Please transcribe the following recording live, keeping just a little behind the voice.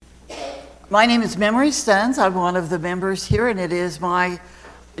My name is Memory Stuns. I'm one of the members here, and it is my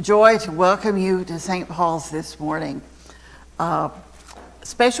joy to welcome you to St. Paul's this morning.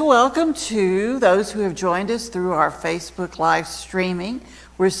 Special welcome to those who have joined us through our Facebook live streaming.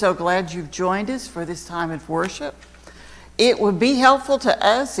 We're so glad you've joined us for this time of worship. It would be helpful to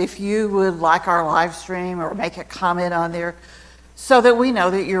us if you would like our live stream or make a comment on there so that we know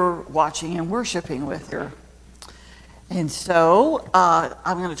that you're watching and worshiping with her. And so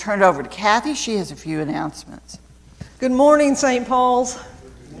I'm going to turn it over to Kathy. She has a few announcements. Good morning, St. Paul's.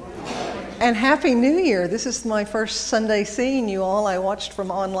 And Happy New Year. This is my first Sunday seeing you all. I watched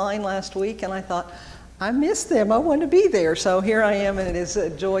from online last week and I thought, I missed them. I want to be there. So here I am, and it is a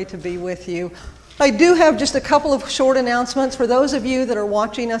joy to be with you. I do have just a couple of short announcements. For those of you that are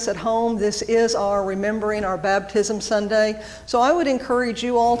watching us at home, this is our Remembering Our Baptism Sunday. So I would encourage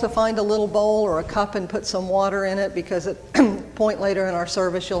you all to find a little bowl or a cup and put some water in it, because at a point later in our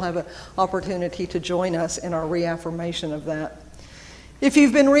service, you'll have an opportunity to join us in our reaffirmation of that. If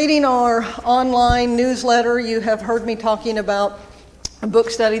you've been reading our online newsletter, you have heard me talking about a book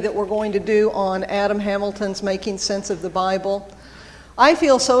study that we're going to do on Adam Hamilton's Making Sense of the Bible. I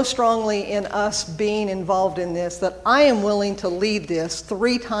feel so strongly in us being involved in this that I am willing to lead this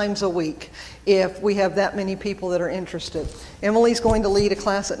 3 times a week if we have that many people that are interested. Emily's going to lead a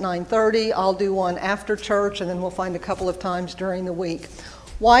class at 9:30. I'll do one after church, and then we'll find a couple of times during the week.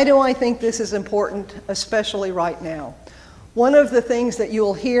 Why do I think this is important, especially right now? One of the things that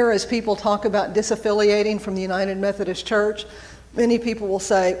you'll hear as people talk about disaffiliating from the United Methodist Church, many people will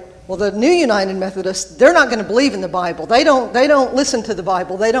say, well, the new United Methodists, they're not going to believe in the Bible. They don't listen to the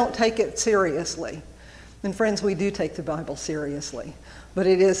Bible. They don't take it seriously. And friends, we do take the Bible seriously. But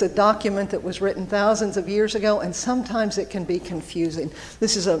it is a document that was written thousands of years ago, and sometimes it can be confusing.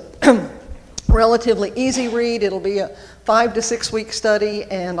 This is a relatively easy read. It'll be a 5 to 6 week study,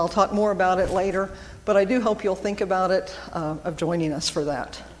 and I'll talk more about it later. But I do hope you'll think about it, of joining us for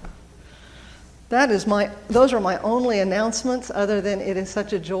that. Those are my only announcements, other than it is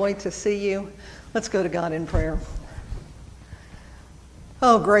such a joy to see you. Let's go to God in prayer.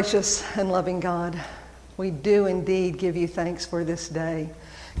 Oh, gracious and loving God, we do indeed give you thanks for this day.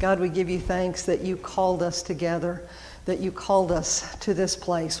 God, we give you thanks that you called us together, that you called us to this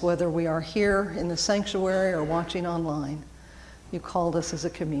place, whether we are here in the sanctuary or watching online. You called us as a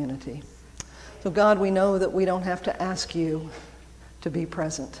community. So God, we know that we don't have to ask you to be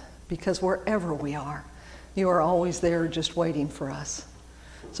present, because wherever we are, you are always there just waiting for us.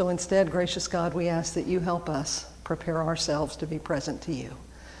 So instead, gracious God, we ask that you help us prepare ourselves to be present to you.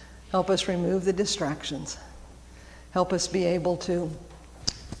 Help us remove the distractions. Help us be able to,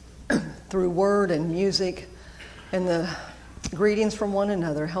 through word and music and the greetings from one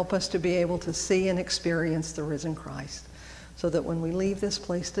another, help us to be able to see and experience the risen Christ, so that when we leave this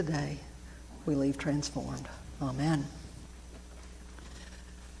place today, we leave transformed. Amen.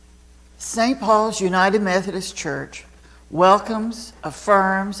 St. Paul's United Methodist Church welcomes,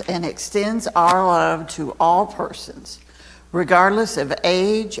 affirms, and extends our love to all persons, regardless of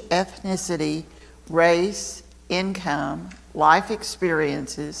age, ethnicity, race, income, life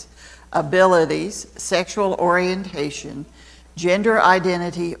experiences, abilities, sexual orientation, gender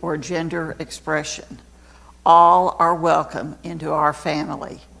identity, or gender expression. All are welcome into our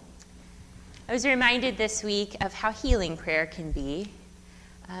family. I was reminded this week of how healing prayer can be,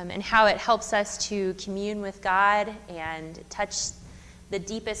 and how it helps us to commune with God and touch the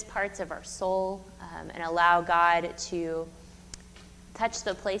deepest parts of our soul, and allow God to touch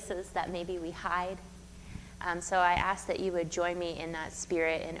the places that maybe we hide. So I ask that you would join me in that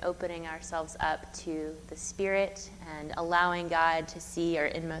spirit in opening ourselves up to the Spirit and allowing God to see our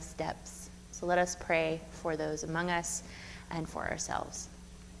inmost depths. So let us pray for those among us and for ourselves.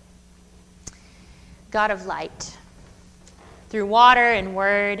 God of light, through water and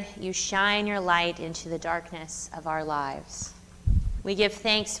word, you shine your light into the darkness of our lives. We give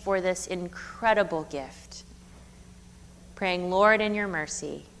thanks for this incredible gift, praying, Lord, in your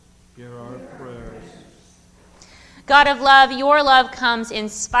mercy, hear our prayers. God of love, your love comes in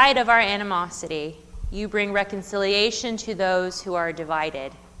spite of our animosity. You bring reconciliation to those who are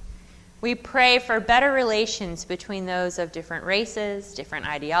divided. We pray for better relations between those of different races, different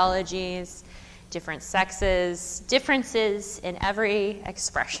ideologies, different sexes, differences in every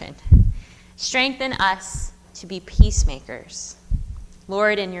expression. Strengthen us to be peacemakers.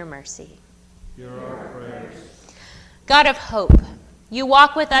 Lord, in your mercy, hear our prayers. God of hope, you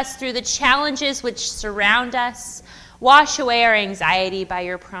walk with us through the challenges which surround us. Wash away our anxiety by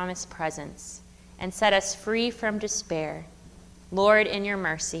your promised presence and set us free from despair. Lord, in your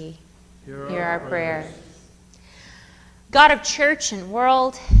mercy, hear our prayer. God of church and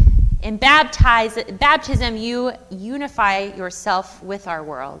world, In baptism, you unify yourself with our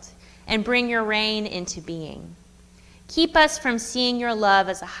world and bring your reign into being. Keep us from seeing your love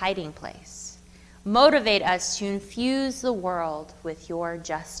as a hiding place. Motivate us to infuse the world with your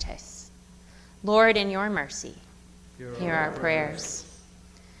justice. Lord, in your mercy, hear our prayers.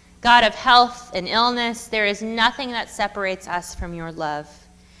 God of health and illness, there is nothing that separates us from your love.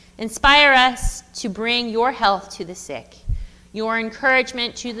 Inspire us to bring your health to the sick, your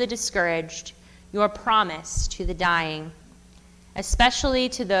encouragement to the discouraged, your promise to the dying, especially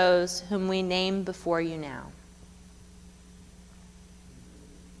to those whom we name before you now.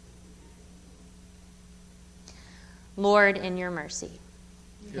 Lord, in your mercy,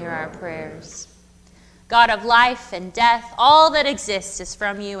 hear our prayers. God of life and death, all that exists is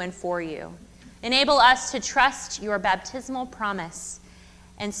from you and for you. Enable us to trust your baptismal promise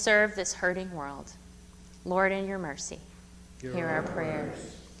and serve this hurting world. Lord, in your mercy, hear our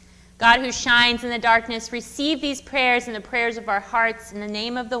prayers. God who shines in the darkness, receive these prayers and the prayers of our hearts in the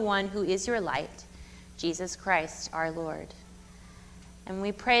name of the one who is your light, Jesus Christ, our Lord. And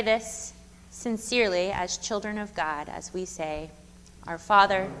we pray this sincerely as children of God, as we say, Our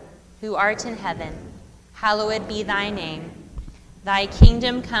Father, who art in heaven, hallowed be thy name. Thy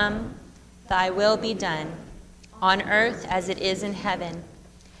kingdom come, thy will be done, on earth as it is in heaven.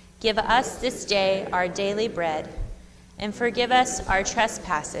 Give us this day our daily bread, and forgive us our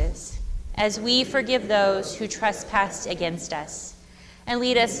trespasses, as we forgive those who trespass against us. And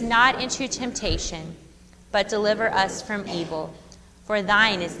lead us not into temptation, but deliver us from evil. For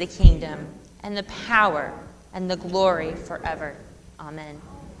thine is the kingdom, and the power, and the glory forever. Amen.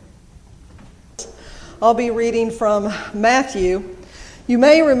 I'll be reading from Matthew. You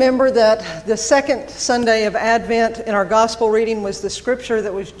may remember that the second Sunday of Advent in our gospel reading was the scripture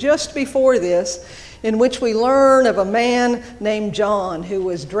that was just before this, in which we learn of a man named John who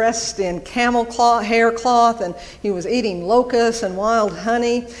was dressed in camel hair cloth, and he was eating locusts and wild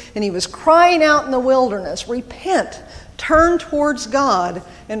honey, and he was crying out in the wilderness, "Repent, turn towards God,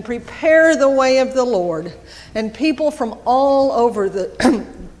 and prepare the way of the Lord." And people from all over the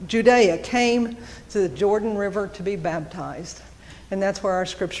Judea came to the Jordan River to be baptized. And that's where our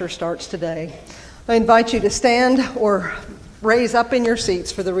scripture starts today. I invite you to stand or raise up in your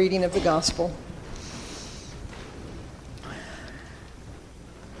seats for the reading of the gospel.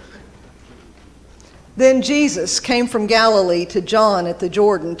 Then Jesus came from Galilee to John at the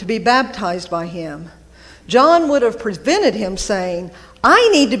Jordan to be baptized by him. John would have prevented him, saying, "I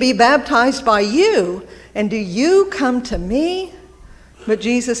need to be baptized by you, and do you come to me?" But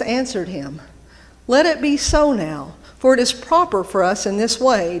Jesus answered him, "Let it be so now, for it is proper for us in this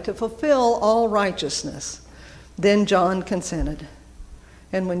way to fulfill all righteousness." Then John consented.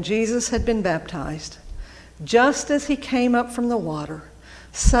 And when Jesus had been baptized, just as he came up from the water,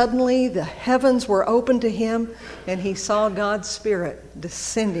 suddenly the heavens were opened to him, and he saw God's Spirit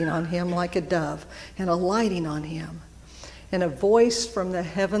descending on him like a dove and alighting on him. And a voice from the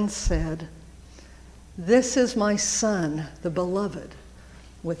heavens said, "This is my Son, the beloved,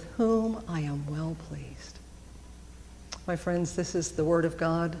 with whom I am well pleased." My friends, this is the word of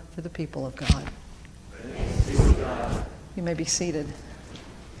God for the people of God. Thanks be to God. You may be seated.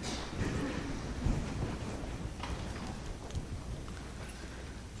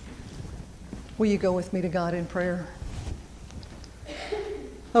 Will you go with me to God in prayer?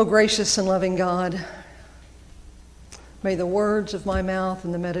 Oh, gracious and loving God, may the words of my mouth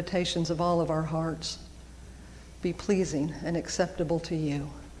and the meditations of all of our hearts be pleasing and acceptable to you.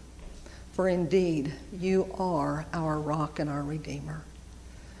 For indeed, you are our rock and our Redeemer.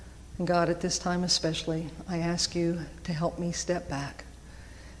 And God, at this time especially, I ask you to help me step back.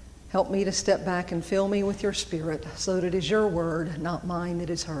 Help me to step back and fill me with your Spirit, so that it is your word, not mine, that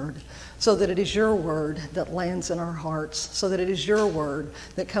is heard. So that it is your word that lands in our hearts. So that it is your word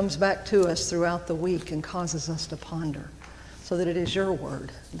that comes back to us throughout the week and causes us to ponder. So that it is your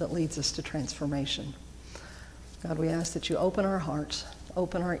word that leads us to transformation. God, we ask that you open our hearts,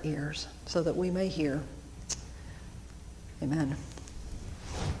 open our ears, so that we may hear. Amen.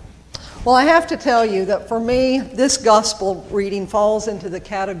 Well, I have to tell you that for me, this gospel reading falls into the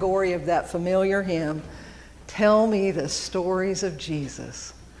category of that familiar hymn, "Tell me the stories of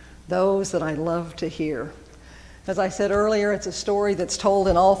Jesus, those that I love to hear." As I said earlier, it's a story that's told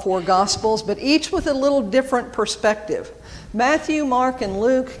in all four gospels, but each with a little different perspective. Matthew, Mark, and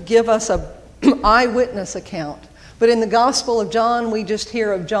Luke give us an eyewitness account. But in the Gospel of John, we just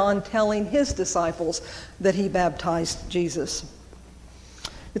hear of John telling his disciples that he baptized Jesus.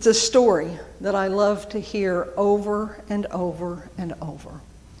 It's a story that I love to hear over and over and over.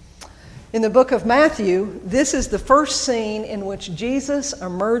 In the book of Matthew, this is the first scene in which Jesus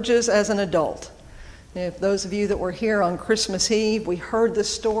emerges as an adult. If those of you that were here on Christmas Eve, we heard the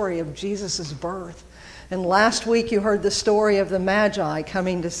story of Jesus' birth. And last week you heard the story of the Magi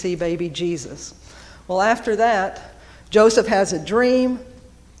coming to see baby Jesus. Well, after that, Joseph has a dream,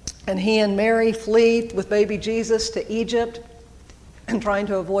 and he and Mary flee with baby Jesus to Egypt and trying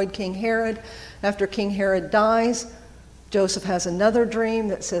to avoid King Herod. After King Herod dies, Joseph has another dream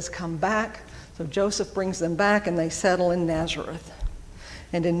that says, come back. So Joseph brings them back and they settle in Nazareth.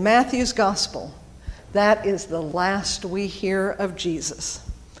 And in Matthew's gospel, that is the last we hear of Jesus.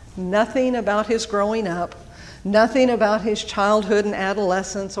 Nothing about his growing up, nothing about his childhood and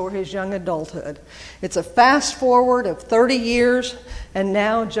adolescence or his young adulthood. It's a fast forward of 30 years, and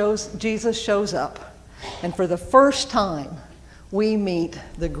now Jesus shows up. And for the first time, we meet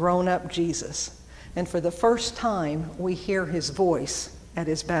the grown-up Jesus. And for the first time, we hear his voice at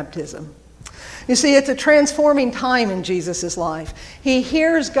his baptism. You see, it's a transforming time in Jesus' life. He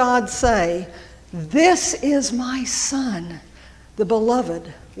hears God say, "This is my Son, the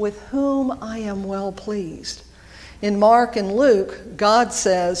beloved, with whom I am well pleased." In Mark and Luke, God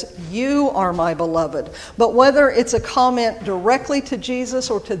says, "You are my beloved." But whether it's a comment directly to Jesus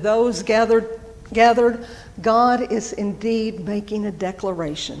or to those gathered, God is indeed making a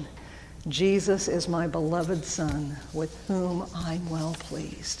declaration. Jesus is my beloved Son, with whom I'm well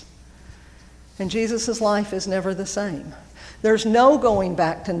pleased. And Jesus' life is never the same. There's no going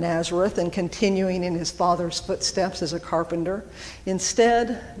back to Nazareth and continuing in his father's footsteps as a carpenter.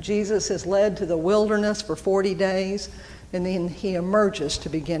 Instead, Jesus is led to the wilderness for 40 days, and then he emerges to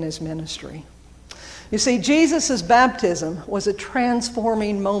begin his ministry. You see, Jesus' baptism was a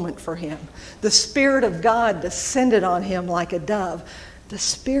transforming moment for him. The Spirit of God descended on him like a dove. The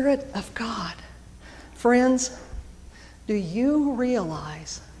Spirit of God. Friends, do you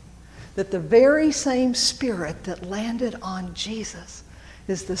realize that the very same Spirit that landed on Jesus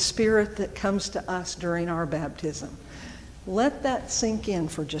is the Spirit that comes to us during our baptism? Let that sink in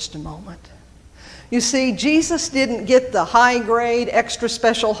for just a moment. You see, Jesus didn't get the high-grade, extra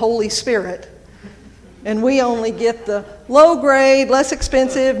special Holy Spirit, and we only get the low-grade, less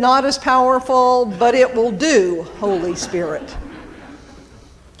expensive, not as powerful, but it will do Holy Spirit.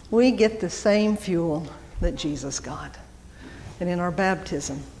 We get the same fuel that Jesus got. And in our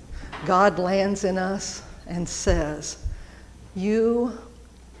baptism, God lands in us and says, "You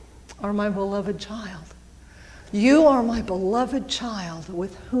are my beloved child. You are my beloved child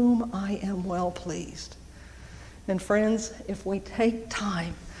with whom I am well pleased." And friends, if we take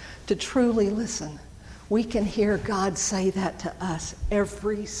time to truly listen, we can hear God say that to us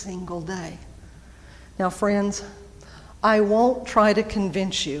every single day. Now, friends, I won't try to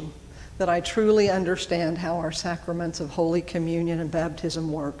convince you that I truly understand how our sacraments of Holy Communion and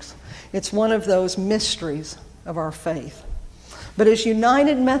baptism works. It's one of those mysteries of our faith. But as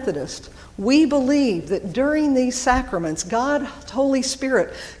United Methodists, we believe that during these sacraments, God's Holy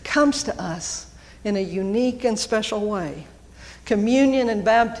Spirit comes to us in a unique and special way. Communion and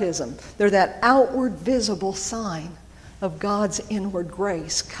baptism, they're that outward visible sign of God's inward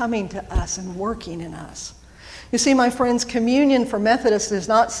grace coming to us and working in us. You see, my friends, communion for Methodists is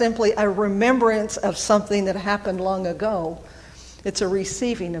not simply a remembrance of something that happened long ago. It's a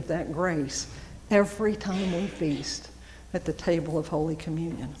receiving of that grace every time we feast at the table of Holy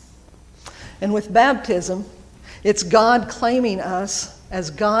Communion. And with baptism, it's God claiming us as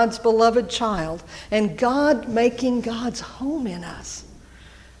God's beloved child and God making God's home in us.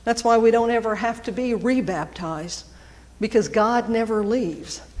 That's why we don't ever have to be rebaptized, because God never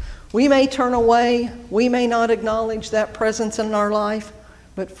leaves. We may turn away, we may not acknowledge that presence in our life,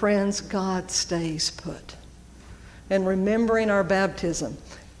 but friends, God stays put. And remembering our baptism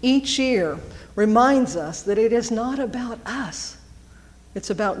each year reminds us that it is not about us. It's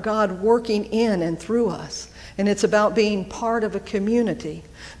about God working in and through us. And it's about being part of a community,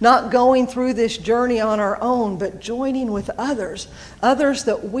 not going through this journey on our own, but joining with others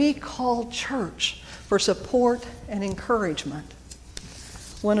that we call church, for support and encouragement.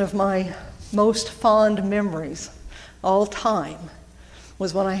 One of my most fond memories all time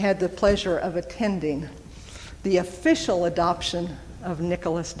was when I had the pleasure of attending the official adoption of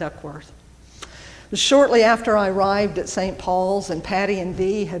Nicholas Duckworth. Shortly after I arrived at St. Paul's, and Patty and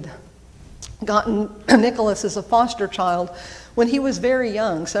Dee had gotten Nicholas as a foster child when he was very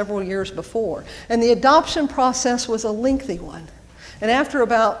young, several years before. And the adoption process was a lengthy one. And after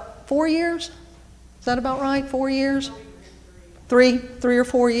about 4 years, is that about right? 4 years? Three or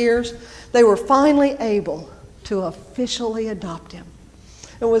 4 years, they were finally able to officially adopt him.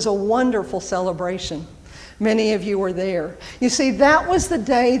 It was a wonderful celebration. Many of you were there. You see, that was the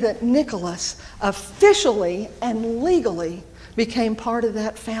day that Nicholas officially and legally became part of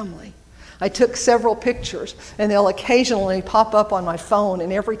that family. I took several pictures, and they'll occasionally pop up on my phone,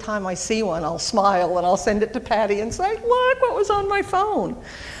 and every time I see one, I'll smile and I'll send it to Patty and say, "Look what was on my phone."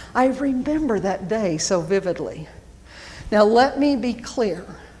 I remember that day so vividly. Now, let me be clear.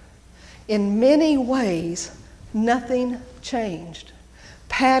 In many ways, nothing changed.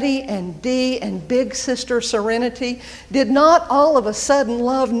 Patty and Dee and Big Sister Serenity did not all of a sudden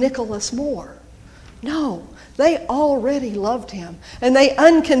love Nicholas more. No, they already loved him, and they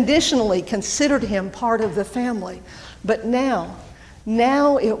unconditionally considered him part of the family. But now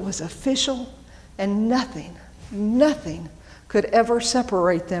it was official, and nothing could ever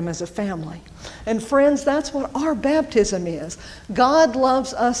separate them as a family. And friends, that's what our baptism is. God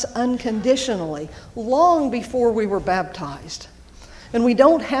loves us unconditionally, long before we were baptized. And we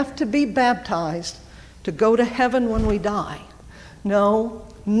don't have to be baptized to go to heaven when we die. No,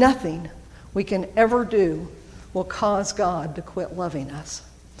 nothing we can ever do will cause God to quit loving us.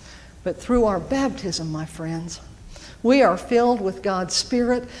 But through our baptism, my friends, we are filled with God's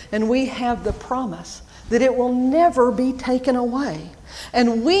Spirit, and we have the promise that it will never be taken away.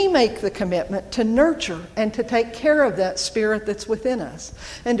 And we make the commitment to nurture and to take care of that Spirit that's within us,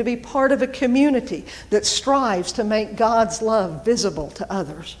 and to be part of a community that strives to make God's love visible to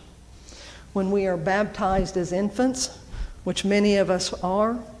others. When we are baptized as infants, which many of us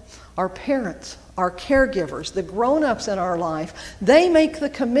are, our parents, our caregivers, the grown-ups in our life, they make the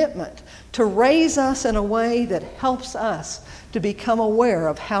commitment to raise us in a way that helps us to become aware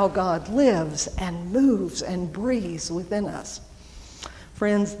of how God lives and moves and breathes within us.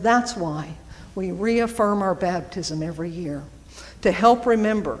 Friends, that's why we reaffirm our baptism every year, to help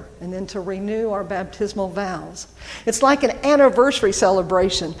remember and then to renew our baptismal vows. It's like an anniversary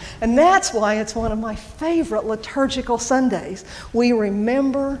celebration, and that's why it's one of my favorite liturgical Sundays. We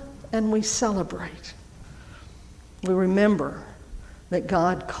remember and we celebrate. We remember that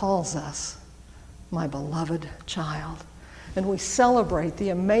God calls us my beloved child. And we celebrate the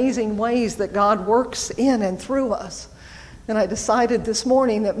amazing ways that God works in and through us. And I decided this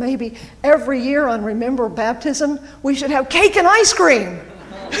morning that maybe every year on Remember Baptism, we should have cake and ice cream.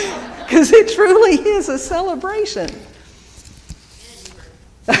 Because it truly is a celebration.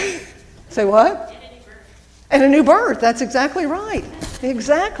 Say what? And a new birth. That's exactly right.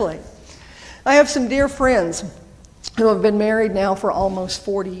 Exactly. I have some dear friends who have been married now for almost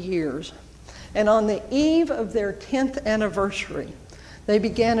 40 years. And on the eve of their 10th anniversary, they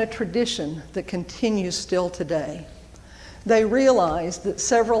began a tradition that continues still today. They realized that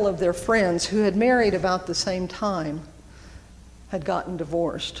several of their friends who had married about the same time had gotten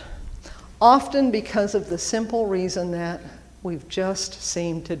divorced, often because of the simple reason that we've just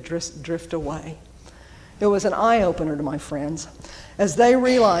seemed to drift away. It was an eye-opener to my friends as they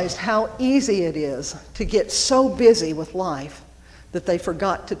realized how easy it is to get so busy with life that they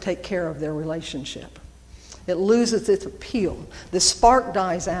forgot to take care of their relationship. It loses its appeal. The spark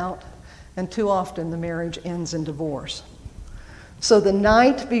dies out, and too often the marriage ends in divorce. So the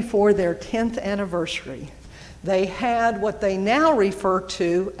night before their 10th anniversary, they had what they now refer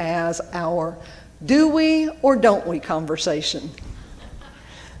to as our do we or don't we conversation.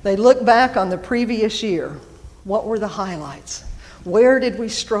 They looked back on the previous year. What were the highlights? Where did we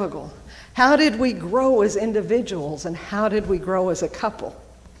struggle? How did we grow as individuals, and how did we grow as a couple?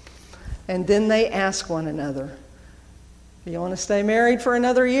 And then they ask one another, do you want to stay married for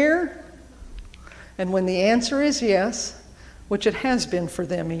another year? And when the answer is yes, which it has been for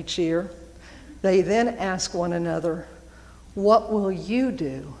them each year, they then ask one another, what will you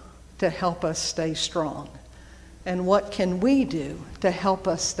do to help us stay strong? And what can we do to help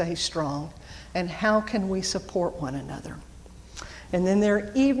us stay strong? And how can we support one another? And then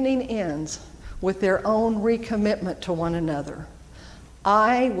their evening ends with their own recommitment to one another.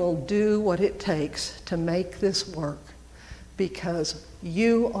 I will do what it takes to make this work because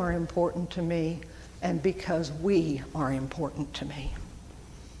you are important to me and because we are important to me.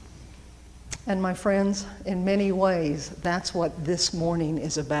 And my friends, in many ways, that's what this morning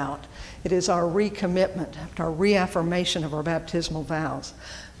is about. It is our recommitment, our reaffirmation of our baptismal vows.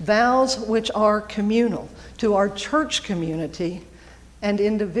 Vows which are communal to our church community and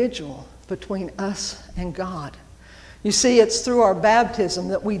individual between us and God. You see, it's through our baptism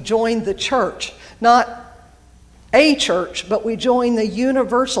that we join the church, not a church, but we join the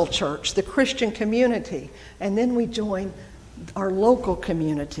universal church, the Christian community, and then we join our local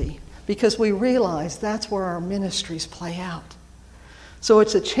community because we realize that's where our ministries play out. So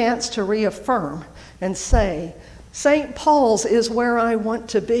it's a chance to reaffirm and say St. Paul's is where I want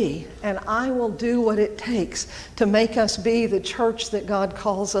to be, and I will do what it takes to make us be the church that God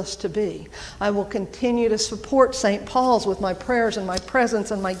calls us to be. I will continue to support St. Paul's with my prayers and my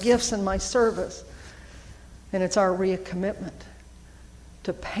presence and my gifts and my service. And it's our recommitment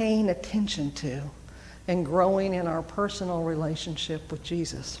to paying attention to and growing in our personal relationship with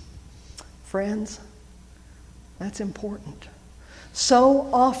Jesus. Friends, that's important. So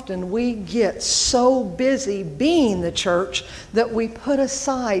often we get so busy being the church that we put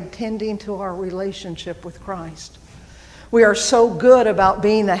aside tending to our relationship with Christ. We are so good about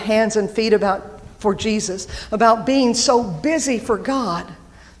being the hands and feet for Jesus, about being so busy for God,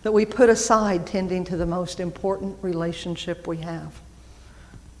 that we put aside tending to the most important relationship we have,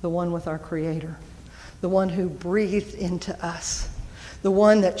 the one with our Creator, the one who breathed into us, the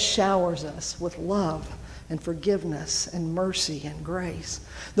one that showers us with love and forgiveness and mercy and grace.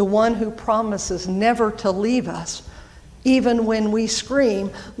 The one who promises never to leave us, even when we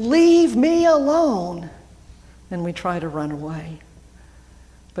scream, "Leave me alone," and we try to run away.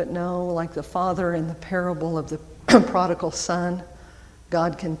 But no, like the father in the parable of the prodigal son,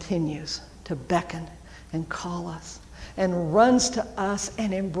 God continues to beckon and call us and runs to us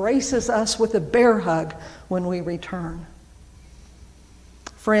and embraces us with a bear hug when we return.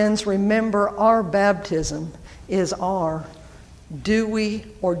 Friends, remember, our baptism is our do we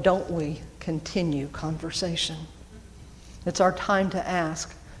or don't we continue conversation. It's our time to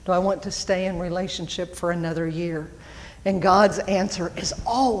ask, do I want to stay in relationship for another year? And God's answer is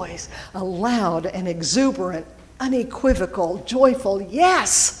always a loud and exuberant, unequivocal, joyful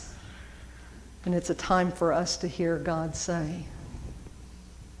yes. And it's a time for us to hear God say,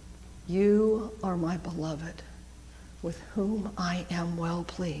 "You are my beloved, with whom I am well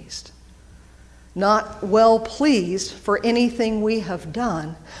pleased." Not well pleased for anything we have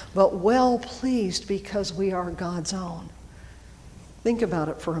done, but well pleased because we are God's own. Think about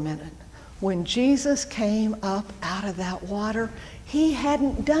it for a minute. When Jesus came up out of that water, he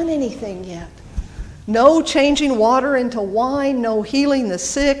hadn't done anything yet. No changing water into wine, no healing the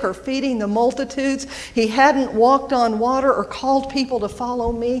sick or feeding the multitudes. He hadn't walked on water or called people to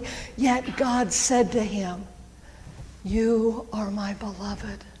follow me. Yet God said to him, "You are my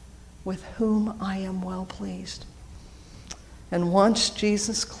beloved, with whom I am well pleased." And once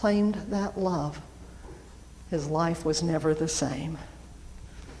Jesus claimed that love, his life was never the same.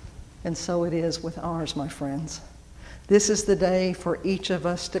 And so it is with ours, my friends. This is the day for each of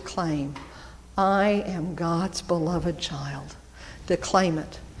us to claim, "I am God's beloved child," to claim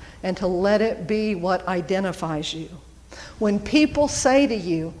it and to let it be what identifies you. When people say to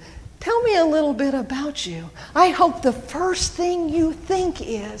you, "Tell me a little bit about you," I hope the first thing you think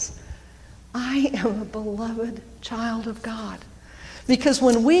is, "I am a beloved child of God." Because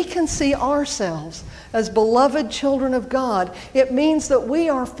when we can see ourselves as beloved children of God, it means that we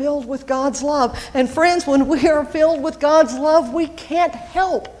are filled with God's love. And friends, when we are filled with God's love, we can't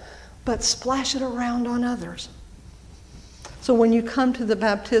help but splash it around on others. So when you come to the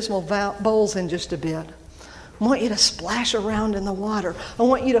baptismal bowls in just a bit, I want you to splash around in the water. I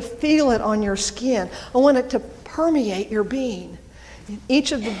want you to feel it on your skin. I want it to permeate your being. In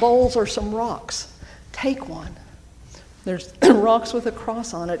each of the bowls are some rocks. Take one. There's rocks with a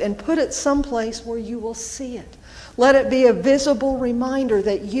cross on it, and put it someplace where you will see it. Let it be a visible reminder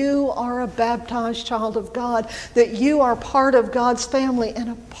that you are a baptized child of God, that you are part of God's family and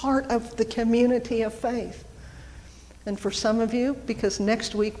a part of the community of faith. And for some of you, because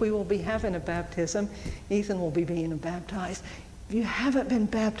next week we will be having a baptism, Ethan will be being baptized. If you haven't been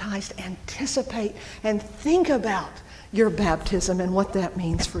baptized, anticipate and think about your baptism and what that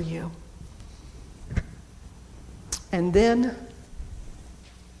means for you. And then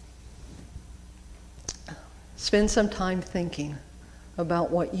spend some time thinking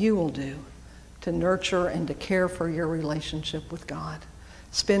about what you will do to nurture and to care for your relationship with God.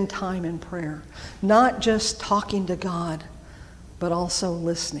 Spend time in prayer, not just talking to God, but also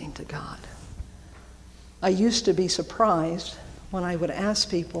listening to God. I used to be surprised when I would ask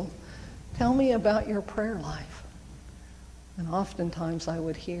people, "Tell me about your prayer life." And oftentimes I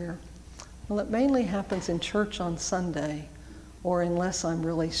would hear, "Well, it mainly happens in church on Sunday, or unless I'm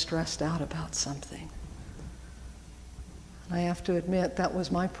really stressed out about something." And I have to admit that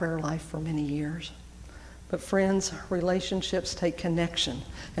was my prayer life for many years. But friends, relationships take connection,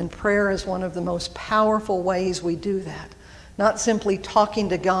 and prayer is one of the most powerful ways we do that. Not simply talking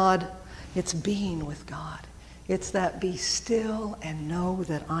to God, it's being with God. It's that be still and know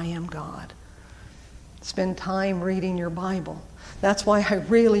that I am God. Spend time reading your Bible. That's why I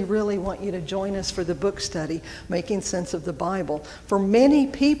really, really want you to join us for the book study, Making Sense of the Bible. For many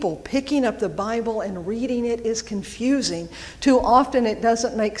people, picking up the Bible and reading it is confusing. Too often it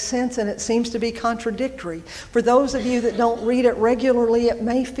doesn't make sense and it seems to be contradictory. For those of you that don't read it regularly, it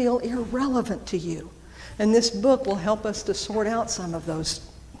may feel irrelevant to you. And this book will help us to sort out some of those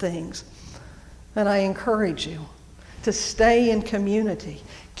things. And I encourage you to stay in community.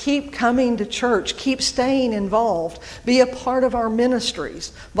 Keep coming to church. Keep staying involved. Be a part of our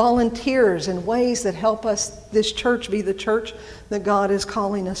ministries. Volunteers in ways that help us, this church, be the church that God is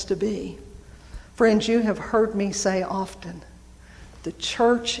calling us to be. Friends, you have heard me say often, the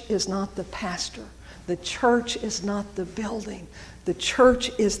church is not the pastor. The church is not the building. The church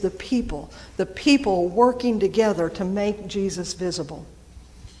is the people working together to make Jesus visible.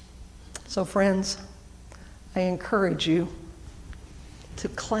 So friends, I encourage you to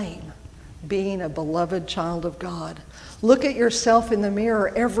claim being a beloved child of God. Look at yourself in the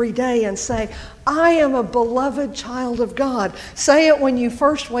mirror every day and say, I am a beloved child of God. Say it when you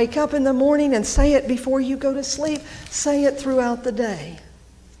first wake up in the morning and say it before you go to sleep. Say it throughout the day.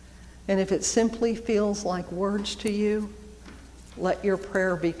 And if it simply feels like words to you, let your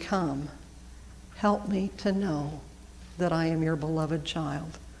prayer become, help me to know that I am your beloved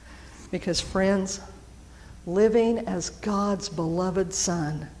child. Because friends, living as God's beloved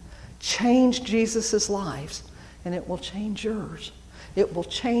Son changed Jesus' lives, and it will change yours. It will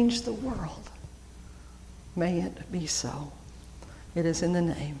change the world. May it be so. It is in the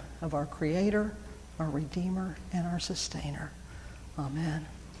name of our Creator, our Redeemer, and our Sustainer. Amen.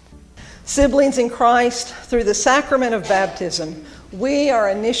 Siblings in Christ, through the sacrament of baptism, we are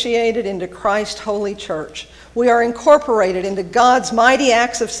initiated into Christ's holy church. We are incorporated into God's mighty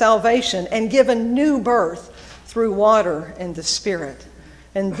acts of salvation and given new birth through water and the Spirit.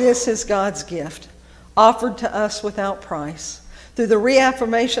 And this is God's gift, offered to us without price. Through the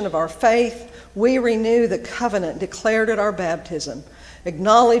reaffirmation of our faith, we renew the covenant declared at our baptism,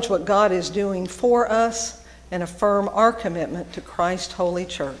 acknowledge what God is doing for us, and affirm our commitment to Christ's holy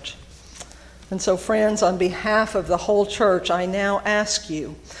church. And so, friends, on behalf of the whole church, I now ask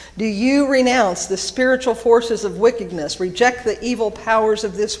you, do you renounce the spiritual forces of wickedness, reject the evil powers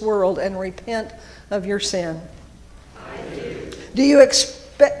of this world, and repent of your sin? I do. Do you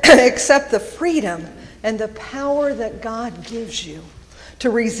accept the freedom and the power that God gives you to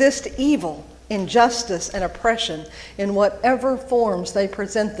resist evil, injustice, and oppression in whatever forms they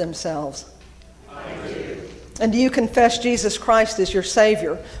present themselves? I do. And do you confess Jesus Christ as your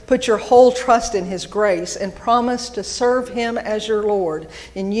Savior, put your whole trust in His grace, and promise to serve Him as your Lord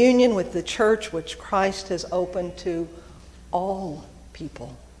in union with the church which Christ has opened to all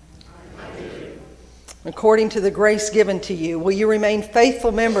people? According to the grace given to you, will you remain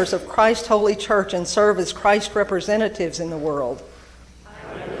faithful members of Christ's holy church and serve as Christ's representatives in the world?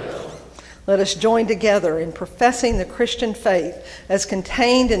 I will. Let us join together in professing the Christian faith as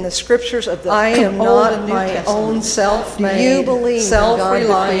contained in the scriptures of the I am Old not and New my Testament. own self-made, Do you believe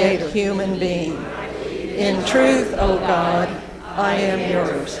self-reliant in God, the human being. In truth, O God, I am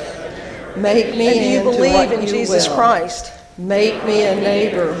yours. Make me And do you into believe what in you Jesus will. Christ? Make me a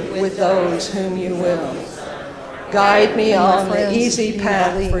neighbor with those whom you will. Guide me on the Friends, easy do you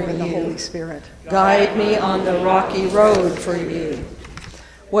path believe for in the Holy you. Spirit? Guide me on the rocky road for you.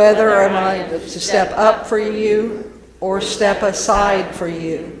 Whether am I to step up for you or step aside for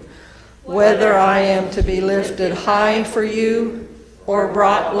you. Whether I am to be lifted high for you or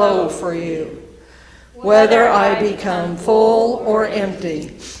brought low for you. Whether I become full or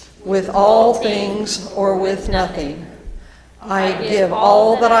empty, with all things or with nothing. I give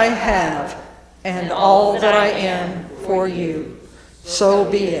all that I have and all that I am for you. So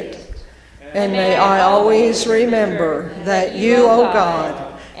be it. And may I always remember that you, O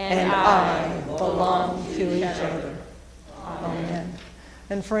God, and I belong to each other. Amen.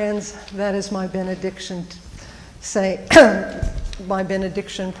 And friends, that is my benediction. My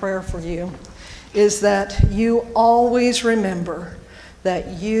benediction prayer for you is that you always remember that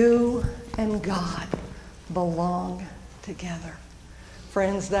you and God belong together.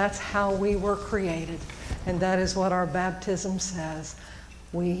 Friends, that's how we were created, and that is what our baptism says.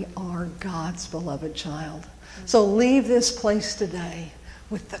 We are God's beloved child. So leave this place today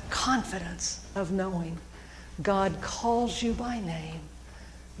with the confidence of knowing God calls you by name.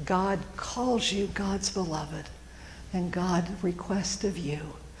 God calls you God's beloved, and God requests of you,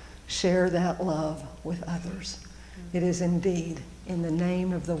 share that love with others. It is indeed in the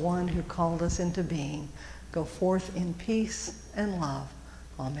name of the one who called us into being. Go forth in peace and love.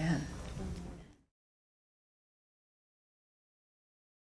 Amen.